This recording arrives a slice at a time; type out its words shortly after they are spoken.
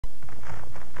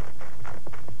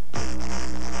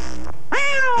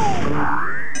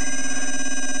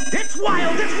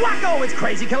wild, it's wacko, it's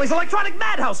Krazy Kelly's electronic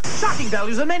madhouse. Shocking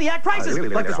values and maniac prices.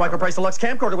 Like this wacko price deluxe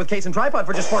camcorder with case and tripod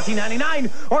for just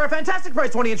 $14.99. Or a fantastic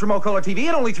price 20-inch remote color TV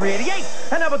at only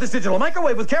 $388. And how about this digital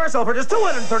microwave with carousel for just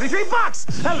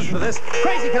 $233? Now listen to this.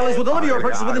 Krazy Kelly's will deliver your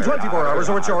purchase within 24 hours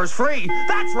or it's yours free.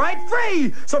 That's right,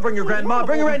 free! So bring your grandma,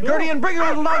 bring your Aunt Gertie, and bring your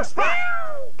little dog Spot.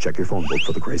 Check your phone book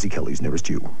for the Krazy Kelly's nearest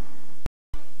you.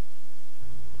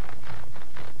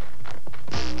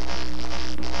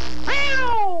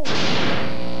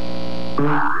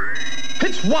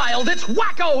 It's wild, it's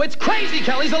wacko, it's Krazy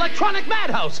Kelly's electronic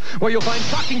madhouse, where you'll find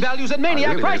shocking values at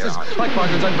maniac prices, like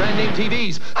bargains on brand name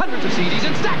TVs, hundreds of CDs,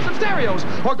 and stacks of stereos.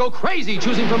 Or go crazy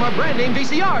choosing from our brand name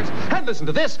VCRs. And listen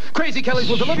to this, Krazy Kelly's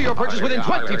will deliver your purchase within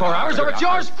 24 hours or it's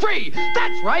yours free.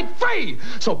 That's right, free!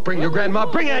 So bring your grandma,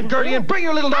 bring Aunt Gertie, and bring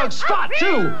your little dog Spot,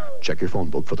 too. Check your phone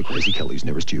book for the Krazy Kelly's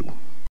nearest you.